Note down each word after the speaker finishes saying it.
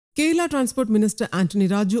Kerala Transport Minister Antony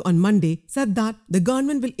Raju on Monday said that the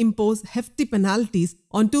government will impose hefty penalties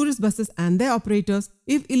on tourist buses and their operators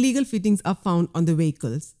if illegal fittings are found on the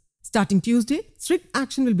vehicles. Starting Tuesday, strict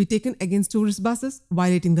action will be taken against tourist buses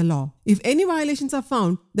violating the law. If any violations are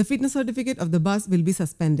found, the fitness certificate of the bus will be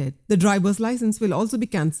suspended. The driver's license will also be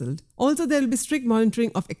cancelled. Also, there will be strict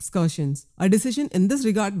monitoring of excursions. A decision in this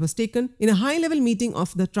regard was taken in a high-level meeting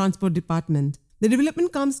of the Transport Department. The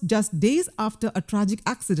development comes just days after a tragic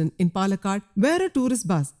accident in Palakkad where a tourist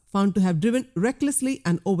bus found to have driven recklessly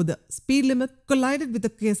and over the speed limit collided with a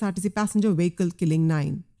KSRTC passenger vehicle, killing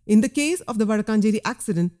 9. In the case of the Vadakanjeri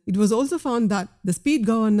accident, it was also found that the speed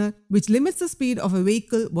governor, which limits the speed of a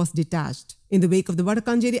vehicle, was detached. In the wake of the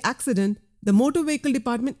Vadakanjeri accident, the Motor Vehicle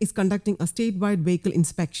Department is conducting a statewide vehicle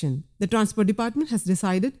inspection. The Transport Department has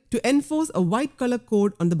decided to enforce a white color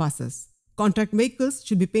code on the buses. Contract vehicles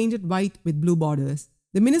should be painted white with blue borders.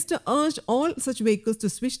 The minister urged all such vehicles to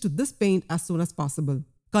switch to this paint as soon as possible.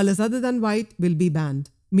 Colors other than white will be banned.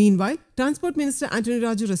 Meanwhile, Transport Minister Antony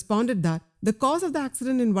Raju responded that the cause of the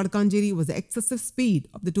accident in Vadakanjeri was the excessive speed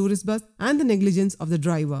of the tourist bus and the negligence of the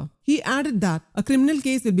driver. He added that a criminal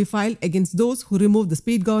case will be filed against those who remove the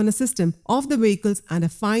speed governor system of the vehicles and a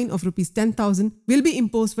fine of ₹10,000 will be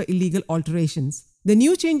imposed for illegal alterations. The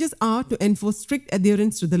new changes are to enforce strict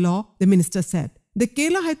adherence to the law, the minister said. The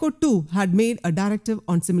Kerala High Court too had made a directive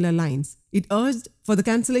on similar lines. It urged for the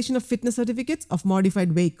cancellation of fitness certificates of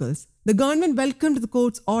modified vehicles. The government welcomed the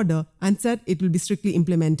court's order and said it will be strictly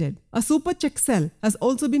implemented. A super check cell has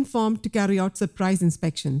also been formed to carry out surprise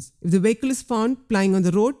inspections. If the vehicle is found plying on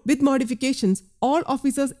the road with modifications, all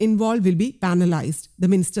officers involved will be penalized, the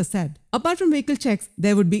minister said. Apart from vehicle checks,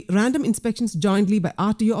 there would be random inspections jointly by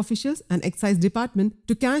RTO officials and excise department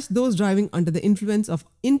to catch those driving under the influence of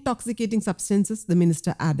intoxicating substances, the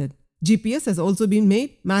minister added. GPS has also been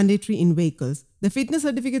made mandatory in vehicles. The fitness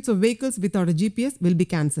certificates of vehicles without a GPS will be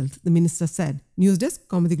cancelled, the minister said. News Desk,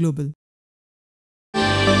 Kaumudy Global.